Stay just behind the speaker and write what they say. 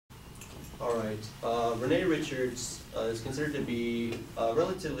All right. Renee Richards is considered to be a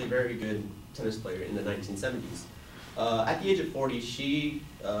relatively very good tennis player in the 1970s. At the age of 40, she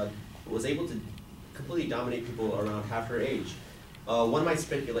was able to completely dominate people around half her age. One might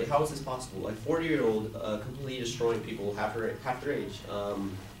speculate, how is this possible? A 40-year-old completely destroying people half their age.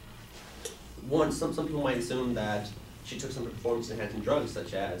 Some people might assume that she took some performance-enhancing drugs,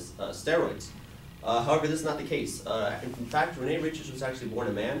 such as steroids. However, this is not the case. In fact, Renee Richards was actually born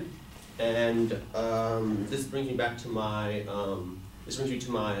a man, and this brings me back to my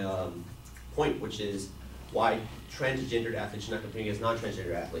point, which is why transgendered athletes should not compete against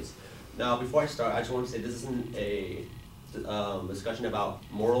non-transgender athletes. Now, before I start, I just want to say this isn't a discussion about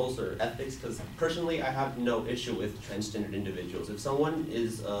morals or ethics, because personally, I have no issue with transgendered individuals. If someone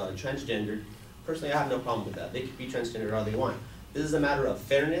is transgendered, personally, I have no problem with that. They can be transgender all they want. This is a matter of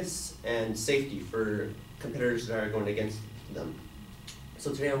fairness and safety for competitors that are going against them.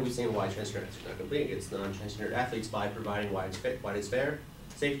 So today, I'm saying why transgender athletes should not compete against non-transgender athletes by providing why it's fair,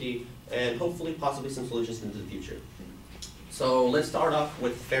 safety, and hopefully, possibly some solutions into the future. So let's start off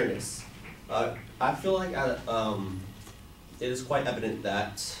with fairness. I feel like it is quite evident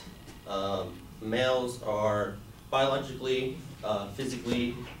that males are biologically,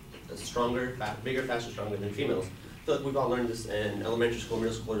 physically stronger, bigger, faster, stronger than females. I feel like we've all learned this in elementary school,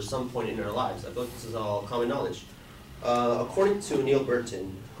 middle school, or some point in our lives. I feel like this is all common knowledge. According to Neil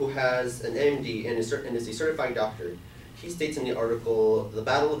Burton, who has an MD and is a certified doctor, he states in the article, "The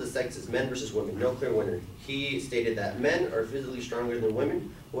battle of the sexes, men versus women, no clear winner." He stated that men are physically stronger than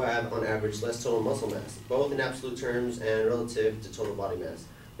women, who have, on average, less total muscle mass, both in absolute terms and relative to total body mass.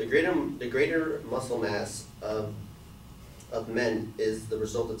 The greater muscle mass of men is the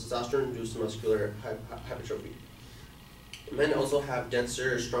result of testosterone-induced muscular hypertrophy. Men also have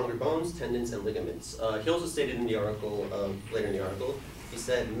denser, stronger bones, tendons, and ligaments. He also stated in the article, later in the article, he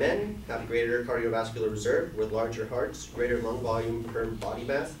said, men have greater cardiovascular reserve with larger hearts, greater lung volume per body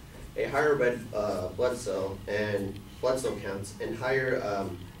mass, a higher red blood cell counts, and higher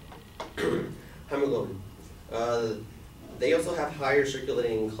hemoglobin. They also have higher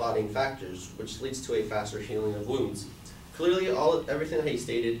circulating clotting factors, which leads to a faster healing of wounds. Clearly, everything that he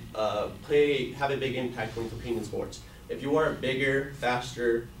stated have a big impact when competing in sports. If you are bigger,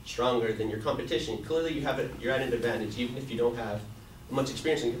 faster, stronger than your competition, clearly you're at an advantage, even if you don't have much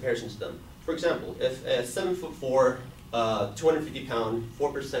experience in comparison to them. For example, if a 7'4", 250-pound,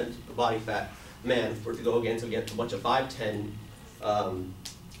 4% body fat man were to go against a bunch of 5'10"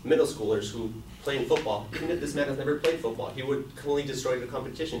 middle schoolers who play in football, even if this man has never played football, he would completely destroy the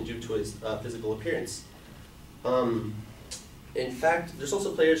competition due to his physical appearance. In fact, there's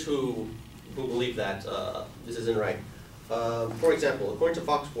also players who believe that this isn't right. For example, according to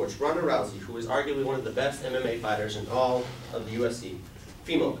Fox Sports, Ronda Rousey, who is arguably one of the best MMA fighters in all of the UFC,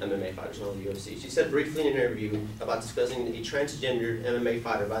 female MMA fighters in all of the UFC, she said briefly in an interview about discussing a transgender MMA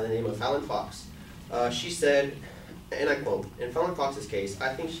fighter by the name of Fallon Fox. She said, and I quote, "In Fallon Fox's case,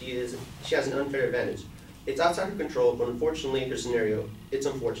 I think she has an unfair advantage. It's outside her control, but unfortunately, her scenario, it's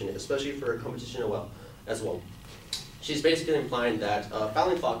unfortunate, especially for her competition as well." She's basically implying that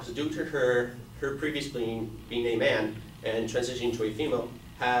Fallon Fox, due to her previous being a man and transitioning to a female,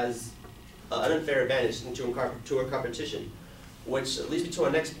 has an unfair advantage to her competition, which leads me to our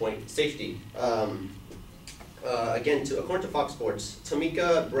next point, safety. According to Fox Sports,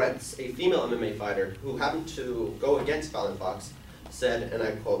 Tamika Bretz, a female MMA fighter who happened to go against Fallon Fox, said, and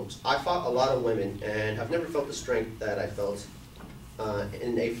I quote, "I fought a lot of women and have never felt the strength that I felt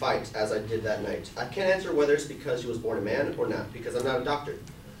in a fight as I did that night. I can't answer whether it's because she was born a man or not, because I'm not a doctor.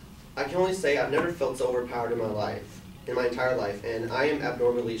 I can only say I've never felt so overpowered in my entire life, and I am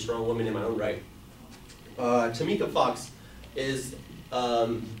abnormally strong woman in my own right." Tamika Fox is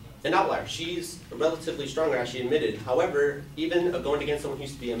an outlier. She's relatively stronger, as she admitted. However, even going against someone who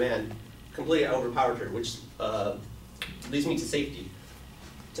used to be a man completely overpowered her, which leads me to safety.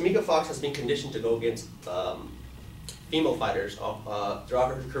 Tamika Fox has been conditioned to go against female fighters throughout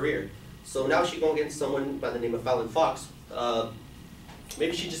her career. So now she's going against someone by the name of Fallon Fox.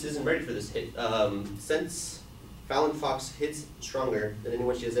 Maybe she just isn't ready for this hit. Since Fallon Fox hits stronger than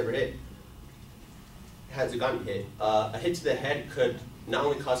anyone she has ever gotten hit, a hit to the head could not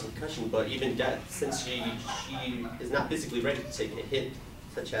only cause concussion, but even death, since she is not physically ready to take a hit,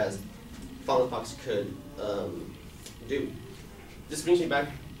 such as Fallon Fox could do. This brings me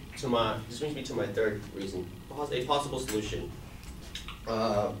to my third reason, a possible solution.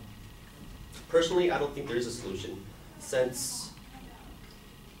 Personally, I don't think there is a solution, since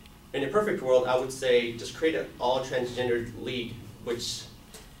in a perfect world, I would say just create an all-transgender league, which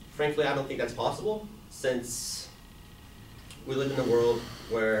frankly, I don't think that's possible, since we live in a world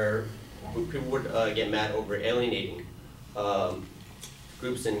where people would get mad over alienating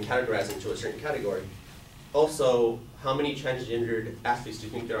groups and categorizing into a certain category. Also, how many transgendered athletes do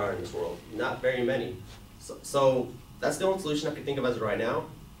you think there are in this world? Not very many. So that's the only solution I can think of as of right now.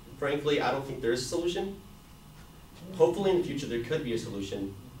 Frankly, I don't think there is a solution. Hopefully in the future there could be a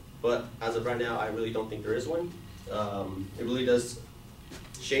solution, but as of right now, I really don't think there is one. It really does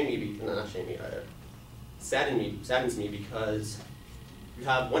shame me, not shame me, saddens me because you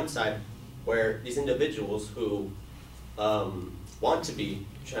have one side where these individuals who want to be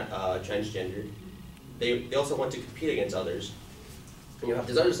transgendered, they also want to compete against others. And you have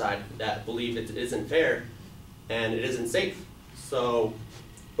this other side that believe it isn't fair and it isn't safe. So,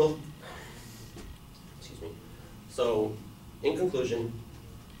 excuse me. So, in conclusion,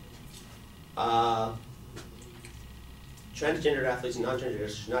 transgender athletes and non-transgender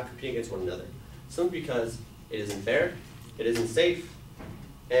should not compete against one another, simply because it isn't fair, it isn't safe,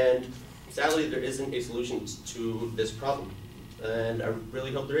 and sadly there isn't a solution to this problem. And I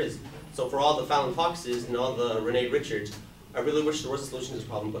really hope there is. So for all the Fallon Foxes and all the Renee Richards, I really wish there was a solution to this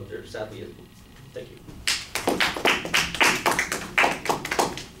problem, but there sadly isn't. Thank you.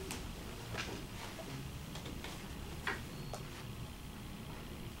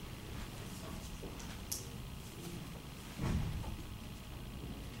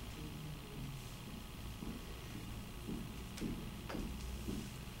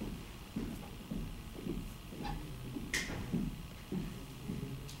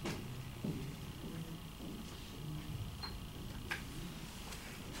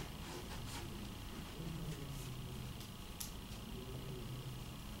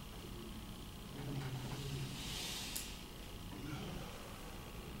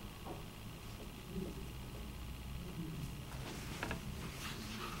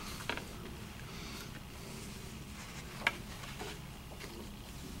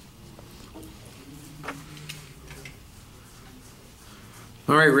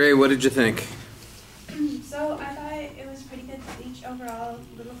 All right, Ray, what did you think? So I thought it was a pretty good speech overall.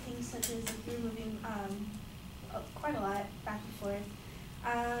 Little things such as if you're moving quite a lot back and forth.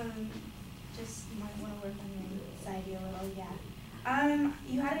 Just might want to work on your anxiety a little, yeah.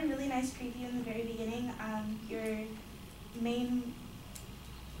 You had a really nice preview in the very beginning.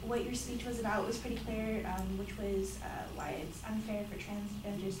 What your speech was about was pretty clear, which was why it's unfair for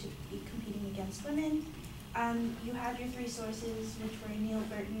transgenders to be competing against women. You had your three sources, which were Neil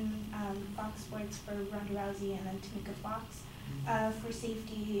Burton, Fox Sports for Ronda Rousey, and then Tamika Fox for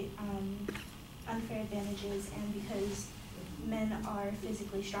safety, unfair advantages, and because men are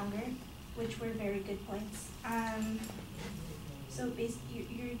physically stronger, which were very good points. So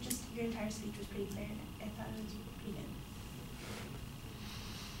your entire speech was pretty clear. I thought it was pretty good.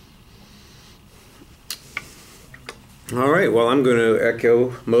 All right, well, I'm going to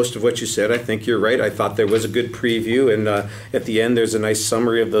echo most of what you said. I think you're right. I thought there was a good preview, and at the end there's a nice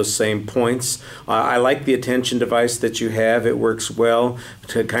summary of those same points. I like the attention device that you have. It works well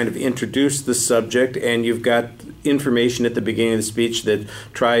to kind of introduce the subject, and you've got information at the beginning of the speech that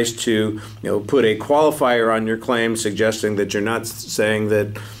tries to put a qualifier on your claim, suggesting that you're not saying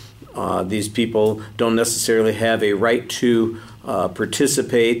that these people don't necessarily have a right to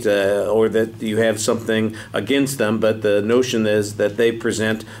participate or that you have something against them, but the notion is that they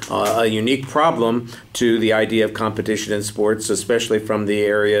present a unique problem to the idea of competition in sports, especially from the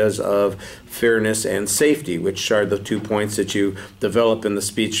areas of fairness and safety, which are the 2 points that you develop in the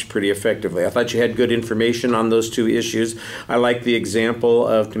speech pretty effectively. I thought you had good information on those two issues. I like the example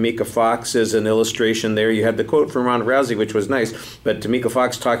of Tamika Fox as an illustration there. You had the quote from Ronda Rousey, which was nice, but Tamika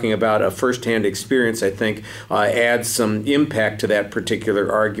Fox talking about a firsthand experience, I think, adds some impact to that particular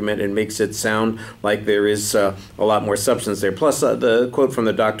argument and makes it sound like there is a lot more substance there. Plus, the quote from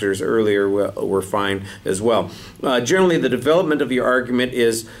the doctors earlier were fine as well. Generally, the development of your argument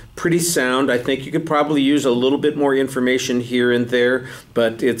is pretty sound. I think you could probably use a little bit more information here and there,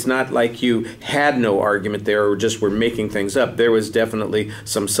 but it's not like you had no argument there or just were making things up. There was definitely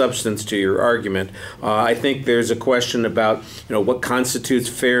some substance to your argument. I think there's a question about what constitutes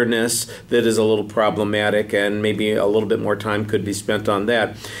fairness that is a little problematic, and maybe a little bit more time could be spent on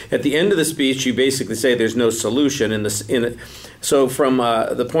that. At the end of the speech, you basically say there's no solution So from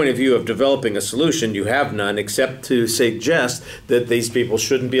the point of view of developing a solution, you have none except to suggest that these people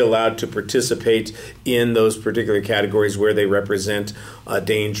shouldn't be allowed to participate in those particular categories where they represent a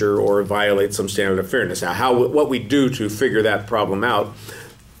danger or violate some standard of fairness. Now, what we do to figure that problem out,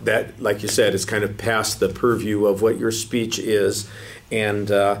 that, like you said, is kind of past the purview of what your speech is.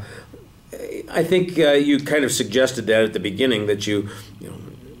 And I think you kind of suggested that at the beginning, that you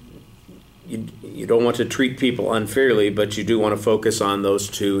you don't want to treat people unfairly, but you do want to focus on those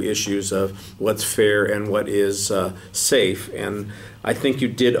two issues of what's fair and what is safe. And I think you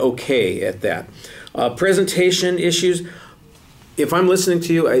did okay at that. Presentation issues. If I'm listening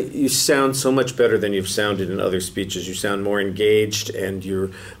to you, you sound so much better than you've sounded in other speeches. You sound more engaged, and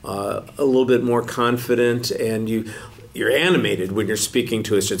you're a little bit more confident, and you're animated when you're speaking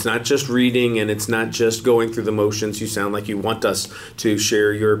to us. It's not just reading, and it's not just going through the motions. You sound like you want us to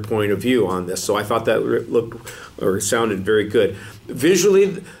share your point of view on this. So I thought that looked or sounded very good.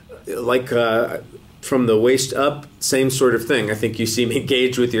 Visually, like from the waist up, same sort of thing. I think you seem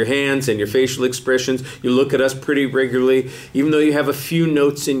engaged with your hands and your facial expressions. You look at us pretty regularly, even though you have a few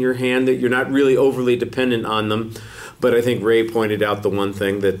notes in your hand that you're not really overly dependent on them. But I think Ray pointed out the one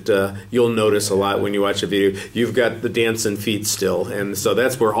thing that you'll notice a lot when you watch a video. You've got the dancing feet still, and so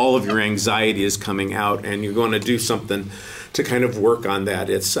that's where all of your anxiety is coming out, and you're going to do something to kind of work on that.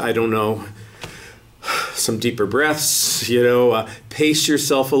 It's, I don't know, some deeper breaths, pace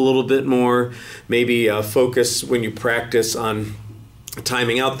yourself a little bit more, maybe focus when you practice on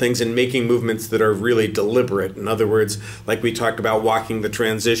timing out things and making movements that are really deliberate. In other words, like we talked about, walking the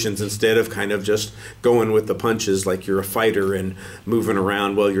transitions instead of kind of just going with the punches like you're a fighter and moving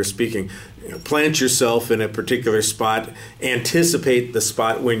around while you're speaking. Plant yourself in a particular spot, anticipate the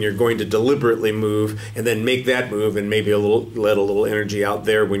spot when you're going to deliberately move, and then make that move, and maybe let a little energy out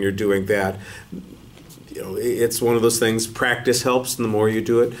there when you're doing that. It's one of those things, practice helps, and the more you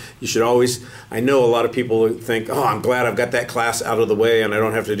do it, you should always, I know a lot of people think, oh, I'm glad I've got that class out of the way and I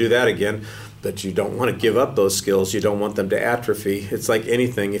don't have to do that again, but you don't want to give up those skills. You don't want them to atrophy. It's like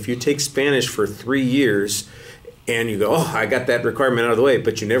anything. If you take Spanish for 3 years and you go, oh, I got that requirement out of the way,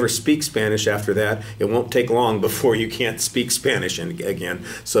 but you never speak Spanish after that, it won't take long before you can't speak Spanish again.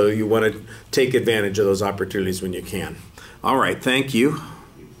 So you want to take advantage of those opportunities when you can. All right, thank you.